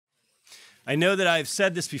I know that I've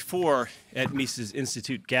said this before at Mises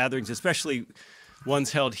Institute gatherings, especially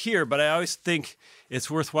ones held here, but I always think it's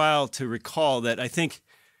worthwhile to recall that I think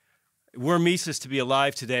were Mises to be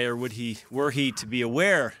alive today, or were he to be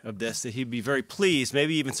aware of this, that he'd be very pleased,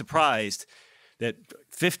 maybe even surprised, that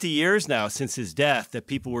 50 years now since his death, that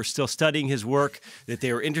people were still studying his work, that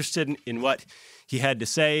they were interested in what he had to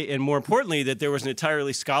say, and more importantly, that there was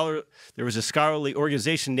a scholarly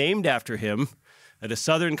organization named after him at a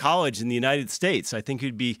Southern college in the United States. I think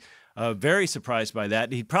he'd be very surprised by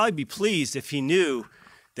that. He'd probably be pleased if he knew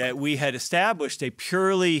that we had established a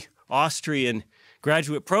purely Austrian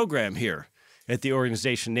graduate program here at the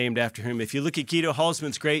organization named after him. If you look at Guido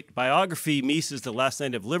Hülsmann's great biography, Mises, The Last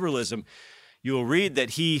Night of Liberalism, you will read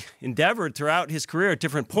that he endeavored throughout his career at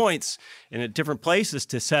different points and at different places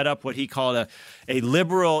to set up what he called a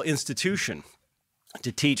liberal institution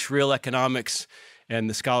to teach real economics and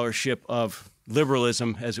the scholarship of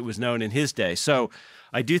liberalism as it was known in his day. So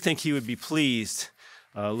I do think he would be pleased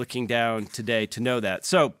looking down today to know that.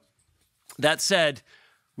 So that said,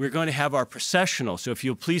 we're going to have our processional. So if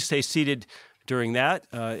you'll please stay seated during that.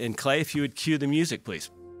 And Clay, if you would cue the music,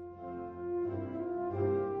 please.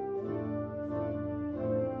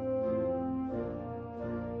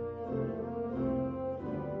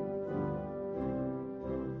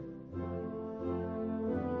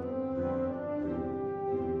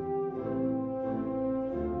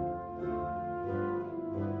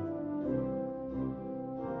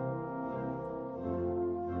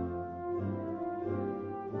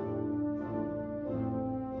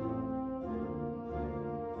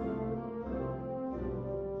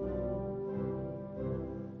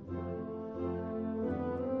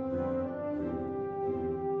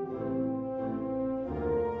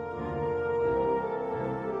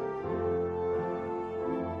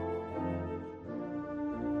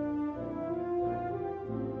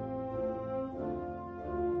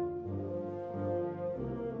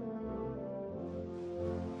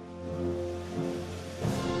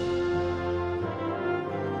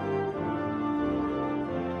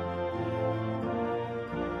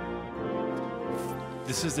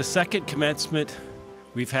 This is the second commencement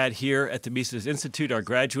we've had here at the Mises Institute. Our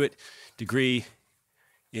graduate degree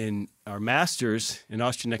in our master's in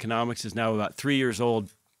Austrian Economics is now about 3 years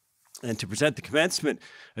old. And to present the commencement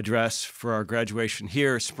address for our graduation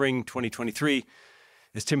here, spring 2023,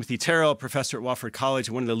 is Timothy Terrell, professor at Wofford College,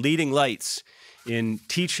 and one of the leading lights in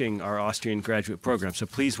teaching our Austrian graduate program. So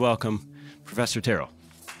please welcome Professor Terrell.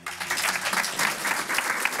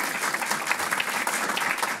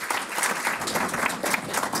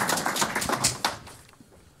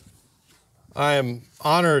 I am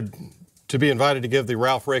honored to be invited to give the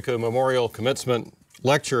Ralph Raico Memorial Commencement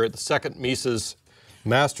Lecture at the second Mises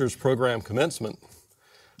Master's Program Commencement.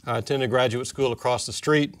 I attended graduate school across the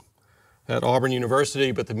street at Auburn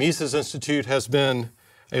University, but the Mises Institute has been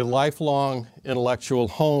a lifelong intellectual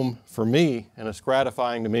home for me, and it's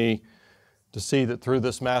gratifying to me to see that through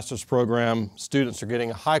this master's program, students are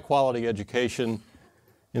getting a high-quality education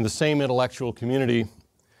in the same intellectual community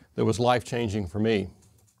that was life-changing for me.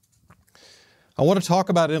 I want to talk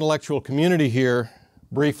about intellectual community here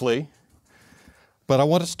briefly, but I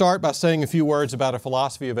want to start by saying a few words about a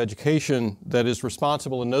philosophy of education that is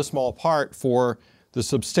responsible in no small part for the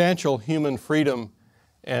substantial human freedom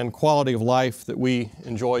and quality of life that we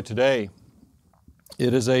enjoy today.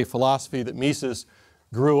 It is a philosophy that Mises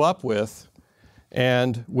grew up with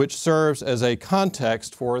and which serves as a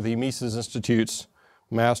context for the Mises Institute's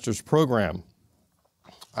master's program.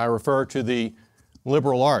 I refer to the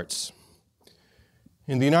liberal arts.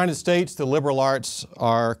 In the United States, the liberal arts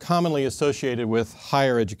are commonly associated with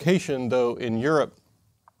higher education, though in Europe,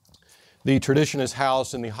 the tradition is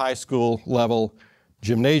housed in the high school level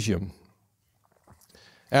gymnasium.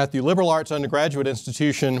 At the liberal arts undergraduate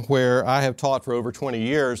institution where I have taught for over 20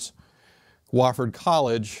 years, Wofford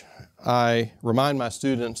College, I remind my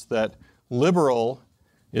students that liberal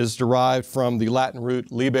is derived from the Latin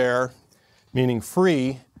root liber, meaning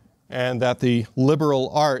free, and that the liberal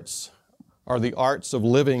arts are the arts of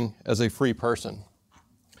living as a free person.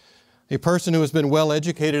 A person who has been well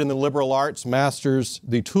educated in the liberal arts masters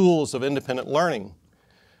the tools of independent learning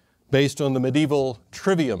based on the medieval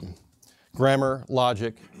trivium, grammar,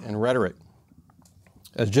 logic, and rhetoric.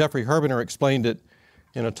 As Jeffrey Herbener explained it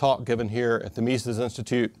in a talk given here at the Mises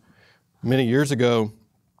Institute many years ago,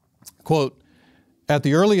 quote, "At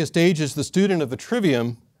the earliest ages, the student of the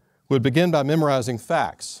trivium would begin by memorizing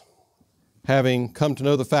facts. Having come to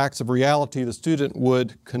know the facts of reality, the student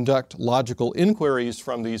would conduct logical inquiries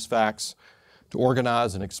from these facts to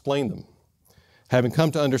organize and explain them. Having come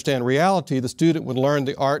to understand reality, the student would learn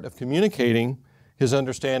the art of communicating his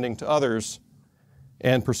understanding to others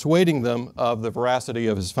and persuading them of the veracity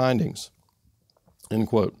of his findings." End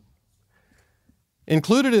quote.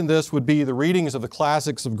 Included in this would be the readings of the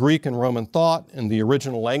classics of Greek and Roman thought in the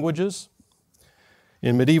original languages.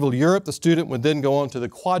 In medieval Europe, the student would then go on to the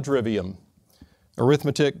quadrivium: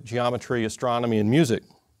 arithmetic, geometry, astronomy, and music.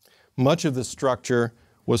 Much of this structure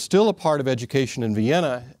was still a part of education in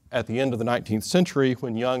Vienna at the end of the 19th century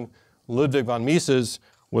when young Ludwig von Mises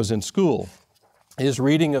was in school. His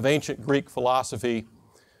reading of ancient Greek philosophy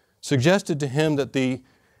suggested to him that the,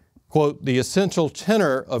 quote, "the essential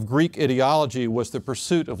tenor of Greek ideology was the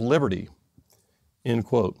pursuit of liberty," end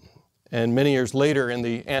quote. And many years later, in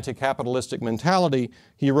the Anti-Capitalistic Mentality,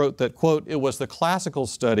 he wrote that, quote, "it was the classical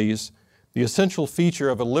studies, the essential feature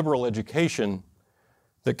of a liberal education,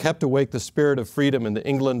 that kept awake the spirit of freedom in the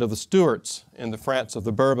England of the Stuarts, in the France of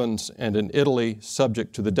the Bourbons, and in Italy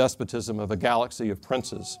subject to the despotism of a galaxy of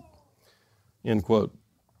princes," end quote.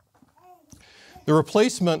 The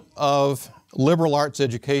replacement of liberal arts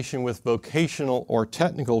education with vocational or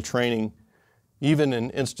technical training, even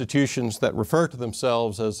in institutions that refer to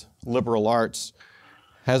themselves as liberal arts,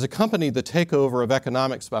 has accompanied the takeover of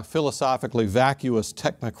economics by philosophically vacuous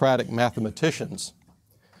technocratic mathematicians.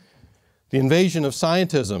 The invasion of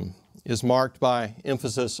scientism is marked by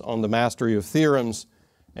emphasis on the mastery of theorems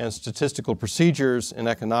and statistical procedures in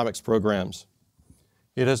economics programs.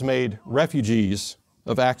 It has made refugees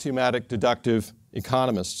of axiomatic deductive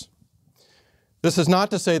economists. This is not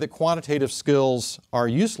to say that quantitative skills are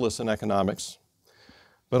useless in economics,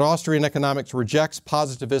 but Austrian economics rejects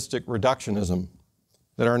positivistic reductionism,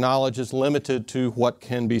 that our knowledge is limited to what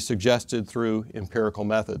can be suggested through empirical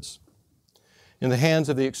methods. In the hands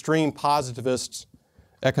of the extreme positivists,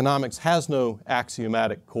 economics has no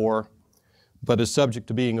axiomatic core, but is subject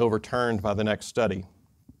to being overturned by the next study.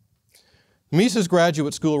 Mises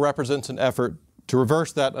Graduate School represents an effort to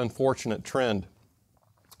reverse that unfortunate trend.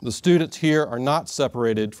 The students here are not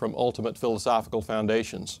separated from ultimate philosophical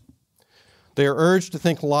foundations. They are urged to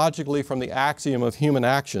think logically from the axiom of human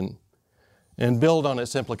action and build on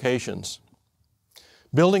its implications.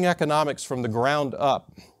 Building economics from the ground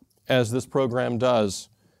up, as this program does,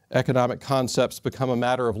 economic concepts become a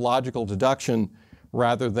matter of logical deduction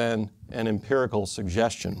rather than an empirical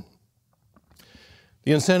suggestion.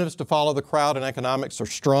 The incentives to follow the crowd in economics are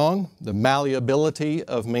strong. The malleability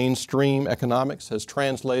of mainstream economics has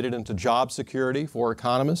translated into job security for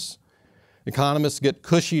economists. Economists get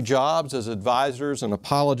cushy jobs as advisors and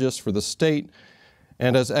apologists for the state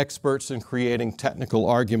and as experts in creating technical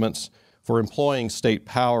arguments for employing state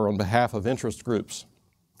power on behalf of interest groups.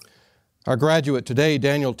 Our graduate today,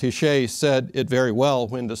 Daniel Tichet, said it very well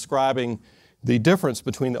when describing the difference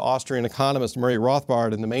between the Austrian economist Murray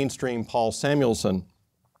Rothbard and the mainstream Paul Samuelson.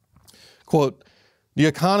 Quote, "The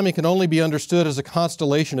economy can only be understood as a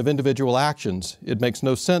constellation of individual actions. It makes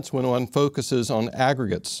no sense when one focuses on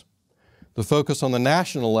aggregates. The focus on the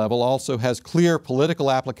national level also has clear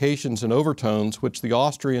political applications and overtones which the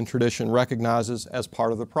Austrian tradition recognizes as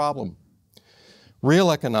part of the problem.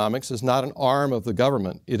 Real economics is not an arm of the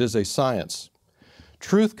government, it is a science.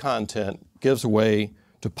 Truth content gives way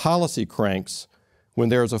to policy cranks when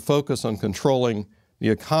there is a focus on controlling the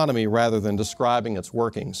economy rather than describing its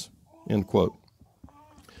workings," end quote.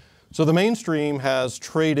 So the mainstream has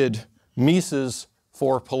traded Mises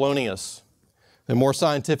for Polonius, a more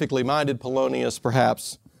scientifically minded Polonius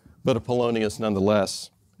perhaps, but a Polonius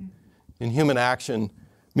nonetheless. In Human Action,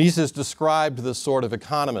 Mises described this sort of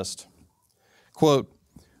economist. Quote,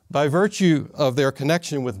 "By virtue of their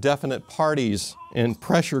connection with definite parties and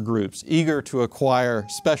pressure groups eager to acquire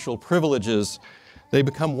special privileges, they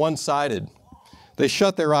become one-sided. They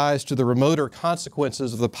shut their eyes to the remoter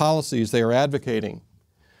consequences of the policies they are advocating.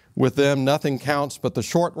 With them, nothing counts but the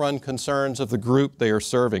short-run concerns of the group they are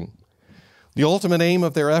serving. The ultimate aim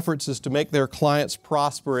of their efforts is to make their clients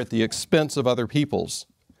prosper at the expense of other people's.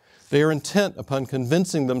 They are intent upon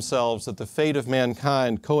convincing themselves that the fate of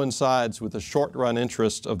mankind coincides with the short-run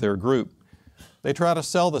interest of their group. They try to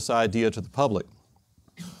sell this idea to the public,"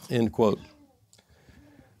 end quote.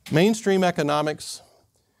 Mainstream economics,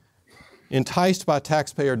 enticed by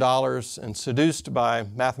taxpayer dollars and seduced by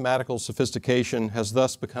mathematical sophistication, has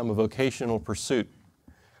thus become a vocational pursuit,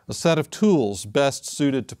 a set of tools best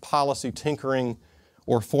suited to policy tinkering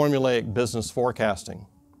or formulaic business forecasting.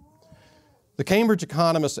 The Cambridge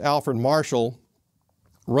economist Alfred Marshall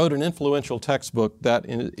wrote an influential textbook that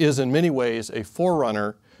is in many ways a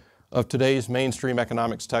forerunner of today's mainstream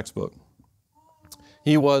economics textbook.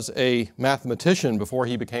 He was a mathematician before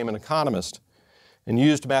he became an economist and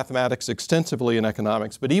used mathematics extensively in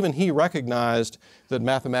economics, but even he recognized that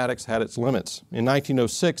mathematics had its limits. In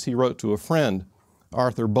 1906, he wrote to a friend,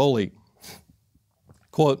 Arthur Bowley.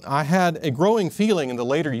 Quote, "I had a growing feeling in the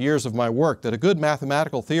later years of my work that a good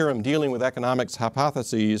mathematical theorem dealing with economics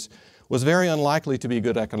hypotheses was very unlikely to be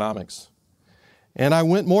good economics. And I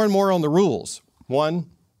went more and more on the rules. 1,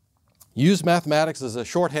 use mathematics as a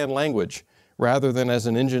shorthand language rather than as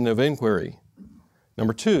an engine of inquiry.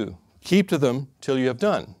 Number 2, keep to them till you have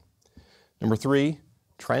done. Number 3,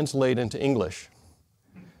 translate into English.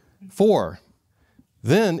 4,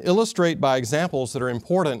 then illustrate by examples that are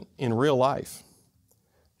important in real life.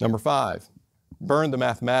 Number 5, burn the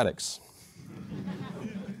mathematics.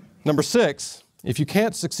 Number 6, if you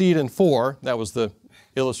can't succeed in 4, that was the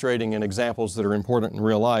illustrating in examples that are important in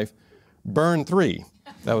real life, burn 3.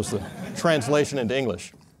 That was the translation into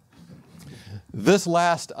English. This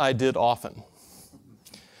last I did often."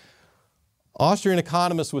 Austrian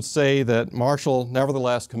economists would say that Marshall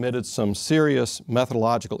nevertheless committed some serious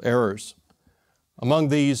methodological errors. Among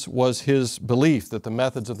these was his belief that the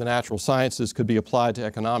methods of the natural sciences could be applied to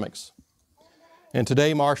economics. And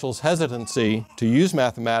today, Marshall's hesitancy to use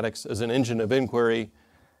mathematics as an engine of inquiry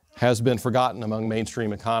has been forgotten among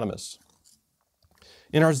mainstream economists.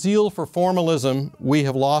 In our zeal for formalism, we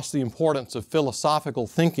have lost the importance of philosophical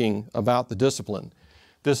thinking about the discipline.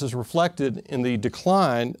 This is reflected in the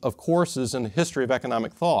decline of courses in the history of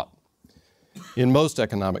economic thought in most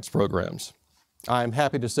economics programs. I am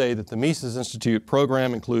happy to say that the Mises Institute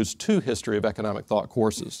program includes 2 history of economic thought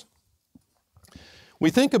courses. We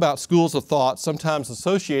think about schools of thought sometimes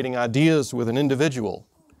associating ideas with an individual,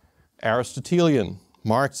 Aristotelian,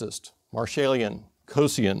 Marxist, Marshallian,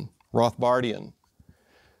 Cossian, Rothbardian,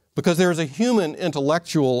 because there is a human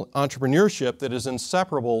intellectual entrepreneurship that is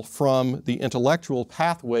inseparable from the intellectual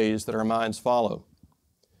pathways that our minds follow.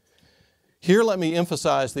 Here let me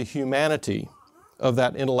emphasize the humanity of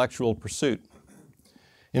that intellectual pursuit.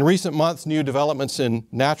 In recent months, new developments in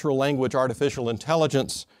natural language artificial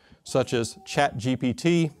intelligence, such as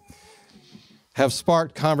ChatGPT, have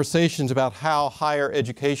sparked conversations about how higher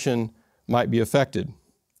education might be affected.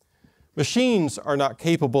 Machines are not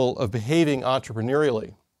capable of behaving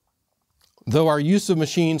entrepreneurially, though our use of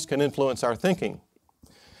machines can influence our thinking.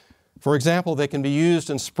 For example, they can be used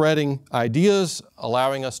in spreading ideas,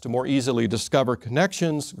 allowing us to more easily discover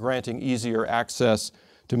connections, granting easier access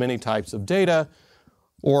to many types of data,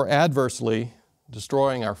 or adversely,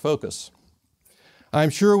 destroying our focus.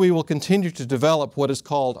 I'm sure we will continue to develop what is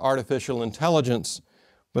called artificial intelligence,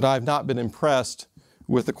 but I've not been impressed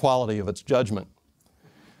with the quality of its judgment.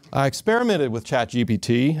 I experimented with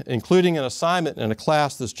ChatGPT, including an assignment in a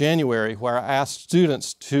class this January where I asked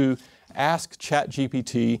students to ask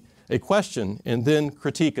ChatGPT a question and then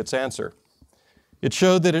critique its answer. It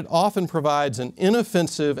showed that it often provides an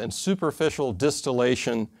inoffensive and superficial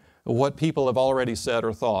distillation of what people have already said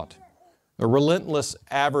or thought, a relentless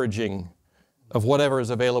averaging of whatever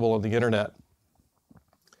is available on the internet.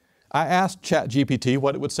 I asked ChatGPT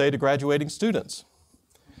what it would say to graduating students.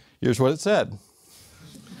 Here's what it said.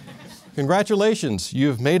 "Congratulations,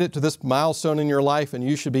 you've made it to this milestone in your life and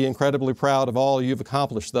you should be incredibly proud of all you've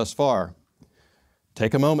accomplished thus far.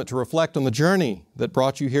 Take a moment to reflect on the journey that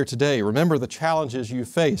brought you here today. Remember the challenges you've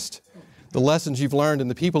faced, the lessons you've learned,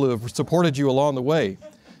 and the people who have supported you along the way.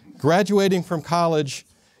 Graduating from college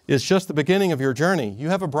is just the beginning of your journey. You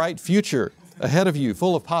have a bright future ahead of you,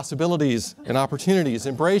 full of possibilities and opportunities.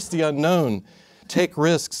 Embrace the unknown, take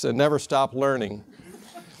risks, and never stop learning.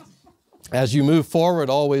 As you move forward,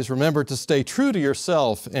 always remember to stay true to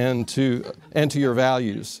yourself and to your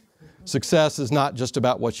values. Success is not just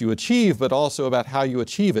about what you achieve, but also about how you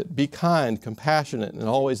achieve it. Be kind, compassionate, and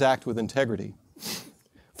always act with integrity."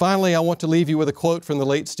 Finally, I want to leave you with a quote from the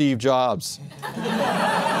late Steve Jobs.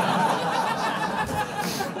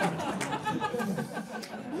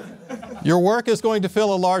 "Your work is going to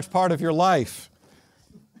fill a large part of your life.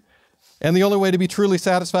 And the only way to be truly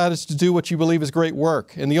satisfied is to do what you believe is great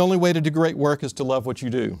work. And the only way to do great work is to love what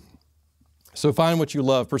you do. So find what you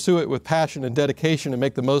love, pursue it with passion and dedication, and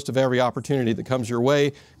make the most of every opportunity that comes your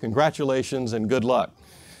way. Congratulations and good luck."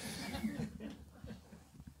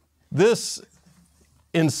 This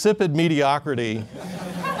insipid mediocrity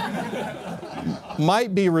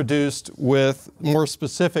might be reduced with more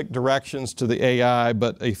specific directions to the AI,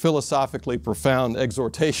 but a philosophically profound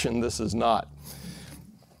exhortation this is not.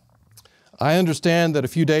 I understand that a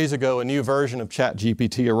few days ago a new version of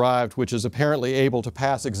ChatGPT arrived, which is apparently able to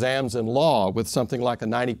pass exams in law with something like a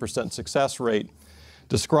 90% success rate,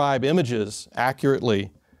 describe images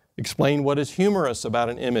accurately, explain what is humorous about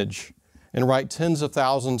an image, and write tens of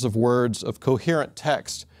thousands of words of coherent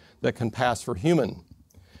text that can pass for human.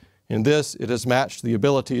 In this, it has matched the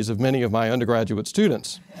abilities of many of my undergraduate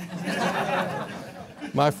students.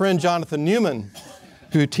 My friend Jonathan Newman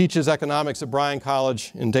who teaches economics at Bryan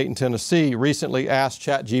College in Dayton, Tennessee, recently asked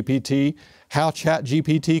ChatGPT how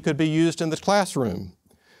ChatGPT could be used in the classroom.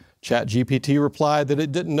 ChatGPT replied that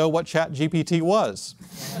it didn't know what ChatGPT was.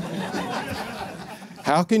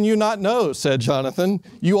 "How can you not know?" said Jonathan.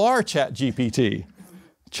 "You are ChatGPT."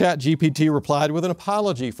 ChatGPT replied with an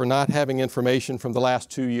apology for not having information from the last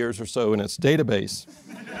 2 years or so in its database.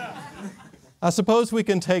 I suppose we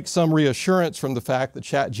can take some reassurance from the fact that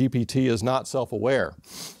ChatGPT is not self-aware.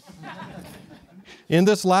 In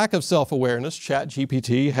this lack of self-awareness,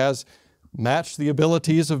 ChatGPT has matched the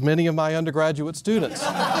abilities of many of my undergraduate students.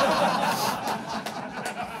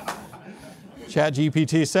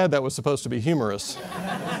 ChatGPT said that was supposed to be humorous.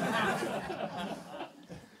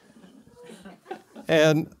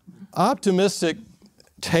 An optimistic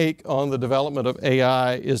take on the development of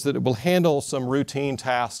AI is that it will handle some routine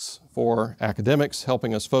tasks for academics,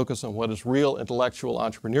 helping us focus on what is real intellectual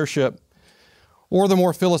entrepreneurship, or the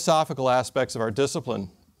more philosophical aspects of our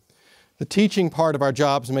discipline. The teaching part of our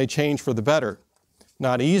jobs may change for the better,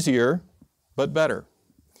 not easier, but better.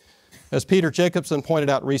 As Peter Jacobson pointed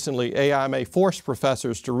out recently, AI may force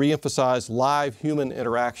professors to re-emphasize live human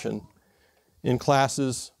interaction in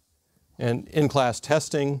classes and in-class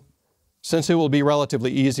testing, since it will be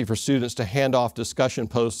relatively easy for students to hand off discussion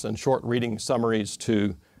posts and short reading summaries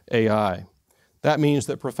to AI. That means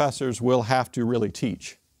that professors will have to really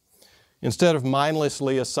teach. Instead of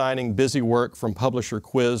mindlessly assigning busy work from publisher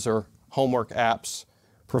quiz or homework apps,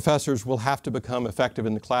 professors will have to become effective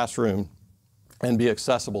in the classroom and be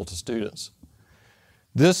accessible to students.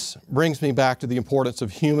 This brings me back to the importance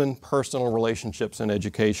of human personal relationships in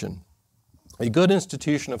education. A good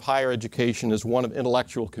institution of higher education is one of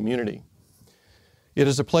intellectual community. It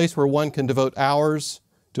is a place where one can devote hours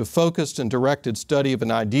to focused and directed study of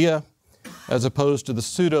an idea, as opposed to the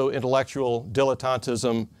pseudo-intellectual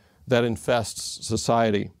dilettantism that infests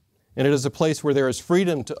society. And it is a place where there is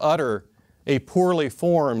freedom to utter a poorly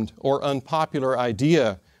formed or unpopular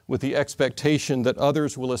idea with the expectation that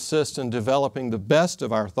others will assist in developing the best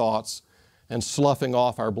of our thoughts and sloughing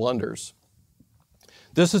off our blunders.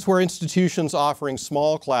 This is where institutions offering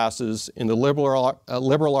small classes in the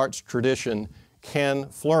liberal arts tradition can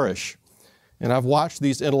flourish. And I've watched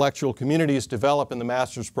these intellectual communities develop in the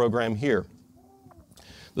master's program here.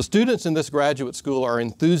 The students in this graduate school are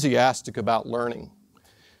enthusiastic about learning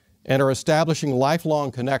and are establishing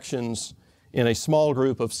lifelong connections in a small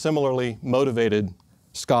group of similarly motivated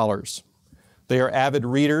scholars. They are avid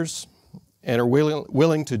readers and are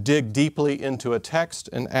willing to dig deeply into a text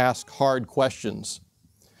and ask hard questions.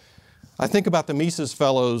 I think about the Mises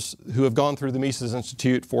Fellows who have gone through the Mises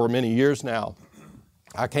Institute for many years now.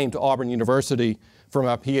 I came to Auburn University for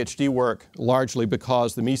my PhD work largely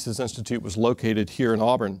because the Mises Institute was located here in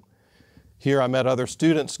Auburn. Here I met other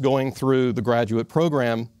students going through the graduate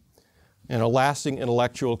program, and a lasting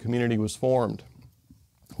intellectual community was formed,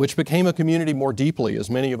 which became a community more deeply as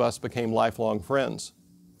many of us became lifelong friends.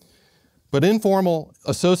 But informal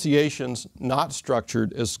associations not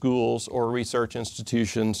structured as schools or research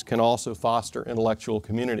institutions can also foster intellectual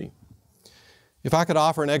community. If I could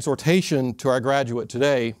offer an exhortation to our graduate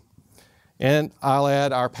today, and I'll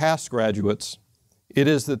add our past graduates, it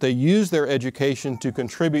is that they use their education to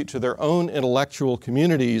contribute to their own intellectual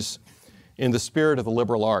communities in the spirit of the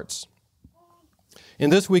liberal arts. In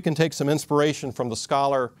this, we can take some inspiration from the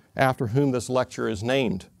scholar after whom this lecture is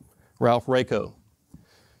named, Ralph Raico.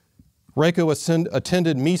 Raico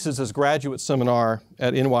attended Mises' graduate seminar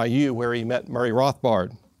at NYU, where he met Murray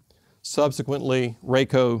Rothbard. Subsequently,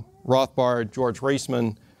 Raico, Rothbard, George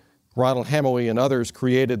Reisman, Ronald Hamowy, and others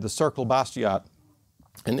created the Cercle Bastiat,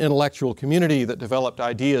 an intellectual community that developed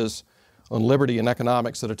ideas on liberty and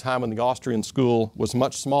economics at a time when the Austrian School was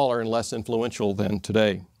much smaller and less influential than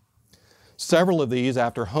today. Several of these,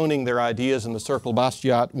 after honing their ideas in the Cercle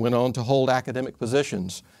Bastiat, went on to hold academic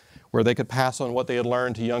positions where they could pass on what they had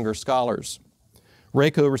learned to younger scholars.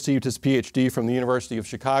 Raico received his PhD from the University of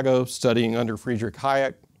Chicago, studying under Friedrich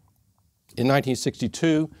Hayek. In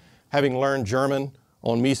 1962, having learned German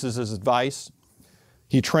on Mises' advice,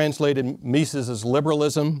 he translated Mises'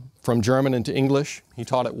 liberalism from German into English. He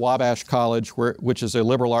taught at Wabash College, which is a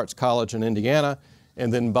liberal arts college in Indiana,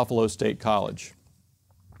 and then Buffalo State College.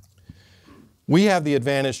 We have the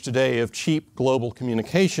advantage today of cheap global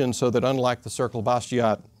communication, so that unlike the Cercle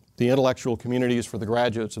Bastiat, the intellectual communities for the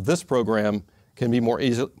graduates of this program can be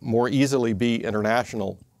more easily be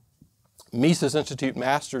international. Mises Institute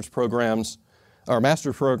master's program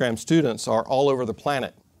students are all over the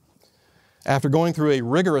planet. After going through a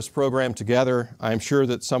rigorous program together, I'm sure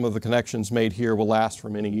that some of the connections made here will last for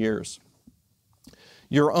many years.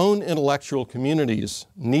 Your own intellectual communities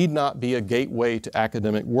need not be a gateway to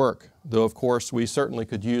academic work, though of course we certainly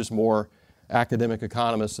could use more academic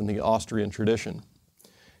economists in the Austrian tradition.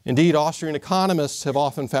 Indeed, Austrian economists have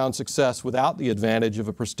often found success without the advantage of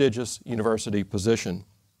a prestigious university position.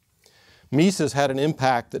 Mises had an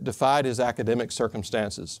impact that defied his academic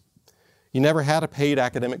circumstances. He never had a paid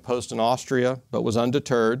academic post in Austria, but was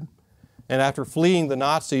undeterred, and after fleeing the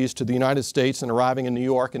Nazis to the United States and arriving in New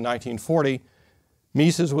York in 1940,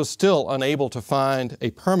 Mises was still unable to find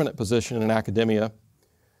a permanent position in academia.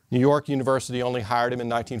 New York University only hired him in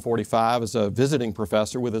 1945 as a visiting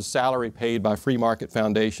professor with his salary paid by free market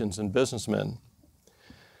foundations and businessmen.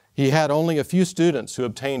 He had only a few students who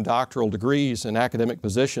obtained doctoral degrees and academic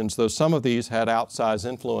positions, though some of these had outsized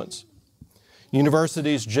influence.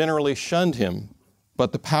 Universities generally shunned him,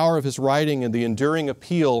 but the power of his writing and the enduring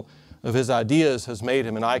appeal of his ideas has made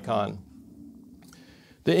him an icon.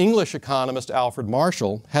 The English economist Alfred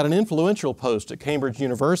Marshall had an influential post at Cambridge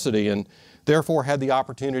University and therefore had the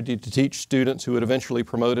opportunity to teach students who would eventually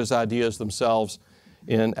promote his ideas themselves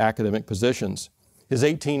in academic positions. His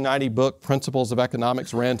 1890 book, Principles of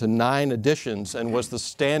Economics, ran to 9 editions and was the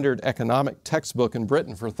standard economic textbook in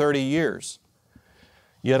Britain for 30 years.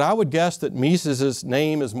 Yet I would guess that Mises's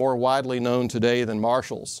name is more widely known today than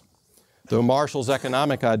Marshall's, though Marshall's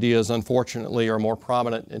economic ideas, unfortunately, are more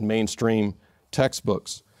prominent in mainstream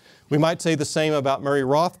textbooks. We might say the same about Murray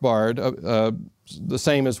Rothbard, the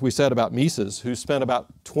same as we said about Mises, who spent about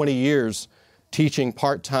 20 years teaching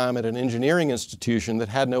part-time at an engineering institution that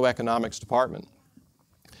had no economics department.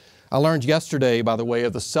 I learned yesterday, by the way,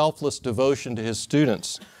 of the selfless devotion to his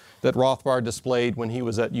students that Rothbard displayed when he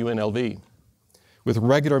was at UNLV. With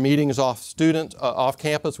regular meetings off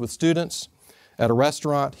campus with students, at a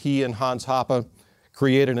restaurant, he and Hans Hoppe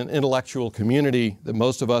created an intellectual community that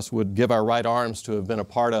most of us would give our right arms to have been a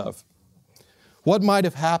part of. What might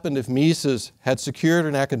have happened if Mises had secured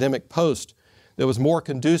an academic post that was more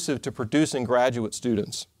conducive to producing graduate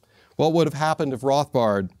students? What would have happened if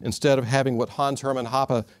Rothbard, instead of having what Hans Hermann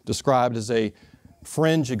Hoppe described as a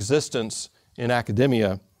fringe existence in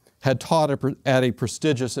academia, had taught at a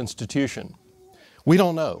prestigious institution? We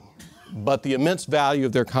don't know, but the immense value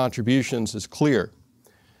of their contributions is clear.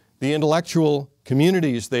 The intellectual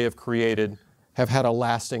communities they have created have had a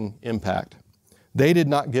lasting impact. They did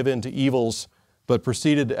not give in to evils, but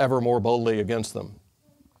proceeded ever more boldly against them.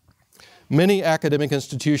 Many academic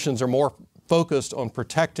institutions are more focused on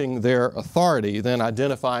protecting their authority than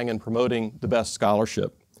identifying and promoting the best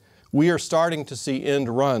scholarship. We are starting to see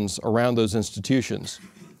end runs around those institutions.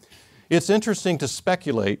 It's interesting to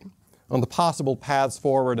speculate on the possible paths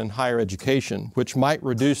forward in higher education, which might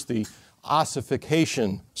reduce the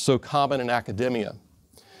ossification so common in academia.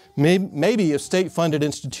 Maybe if state-funded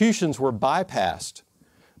institutions were bypassed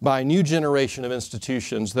by a new generation of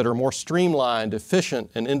institutions that are more streamlined,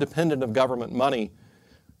 efficient, and independent of government money,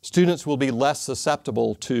 students will be less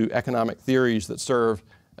susceptible to economic theories that serve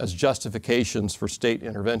as justifications for state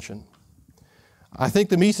intervention. I think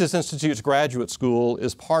the Mises Institute's graduate school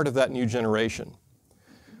is part of that new generation.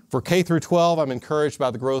 For K through 12, I'm encouraged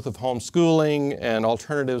by the growth of homeschooling and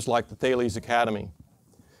alternatives like the Thales Academy.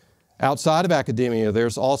 Outside of academia,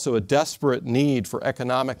 there's also a desperate need for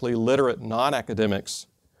economically literate non-academics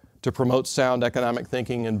to promote sound economic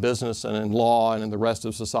thinking in business and in law and in the rest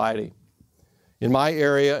of society. In my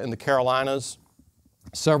area, in the Carolinas,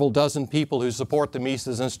 several dozen people who support the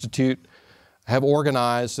Mises Institute have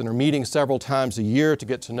organized and are meeting several times a year to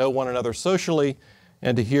get to know one another socially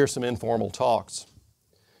and to hear some informal talks.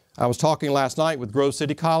 I was talking last night with Grove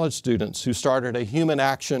City College students who started a human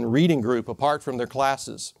action reading group apart from their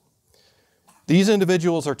classes. These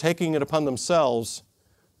individuals are taking it upon themselves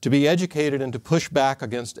to be educated and to push back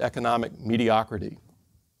against economic mediocrity.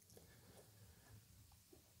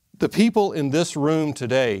 The people in this room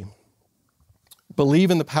today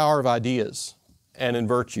believe in the power of ideas and in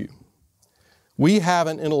virtue. We have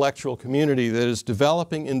an intellectual community that is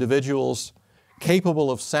developing individuals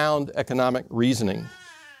capable of sound economic reasoning,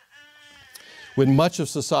 when much of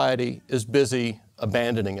society is busy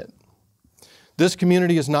abandoning it. This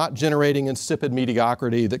community is not generating insipid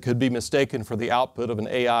mediocrity that could be mistaken for the output of an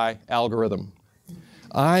AI algorithm.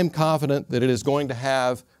 I'm confident that it is going to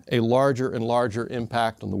have a larger and larger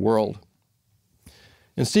impact on the world.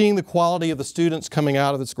 In seeing the quality of the students coming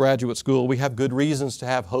out of this graduate school, we have good reasons to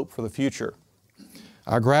have hope for the future.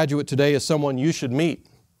 Our graduate today is someone you should meet,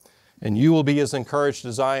 and you will be as encouraged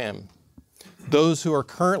as I am. Those who are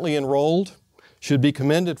currently enrolled should be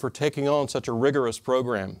commended for taking on such a rigorous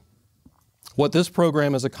program. What this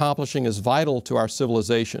program is accomplishing is vital to our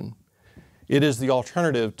civilization. It is the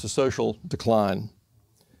alternative to social decline.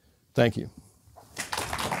 Thank you.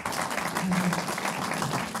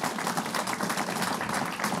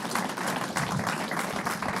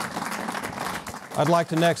 I'd like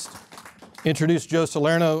to next introduce Joe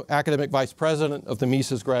Salerno, Academic Vice President of the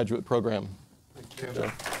Mises Graduate Program. Thank you.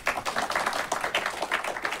 Joe.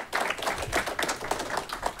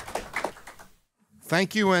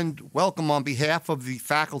 Thank you and welcome on behalf of the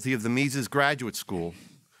faculty of the Mises Graduate School.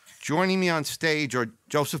 Joining me on stage are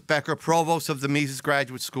Joseph Becker, Provost of the Mises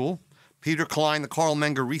Graduate School, Peter Klein, the Carl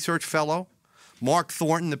Menger Research Fellow, Mark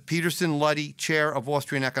Thornton, the Peterson Luddy Chair of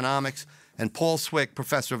Austrian Economics, and Paul Swick,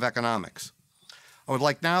 Professor of Economics. I would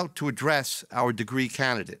like now to address our degree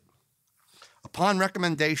candidate. Upon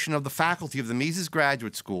recommendation of the faculty of the Mises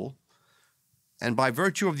Graduate School, and by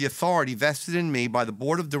virtue of the authority vested in me by the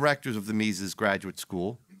Board of Directors of the Mises Graduate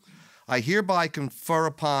School, I hereby confer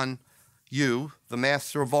upon you the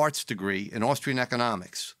Master of Arts degree in Austrian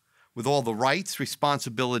Economics, with all the rights,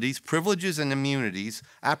 responsibilities, privileges, and immunities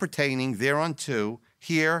appertaining thereunto,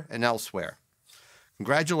 here and elsewhere.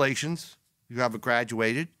 Congratulations, you have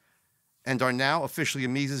graduated and are now officially a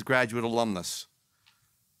Mises graduate alumnus.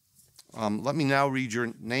 Let me now read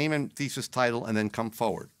your name and thesis title and then come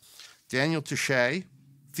forward. Daniel Touché,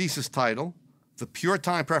 thesis title, The Pure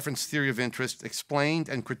Time Preference Theory of Interest, Explained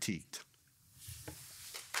and Critiqued.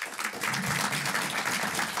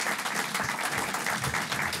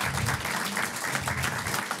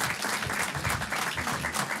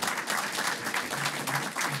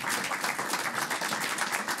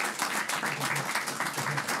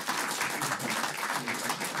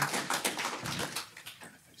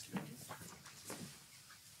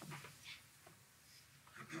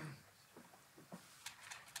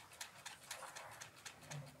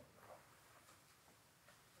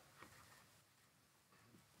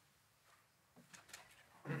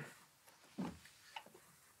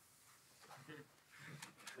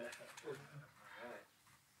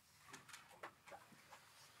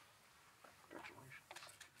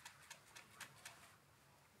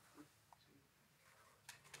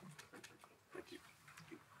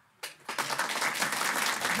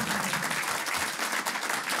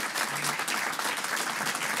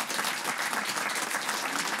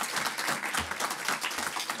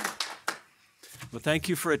 Well, thank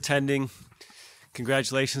you for attending.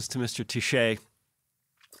 Congratulations to Mr. Touché.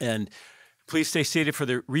 And please stay seated for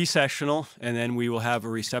the recessional, and then we will have a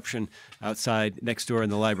reception outside next door in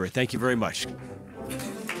the library. Thank you very much.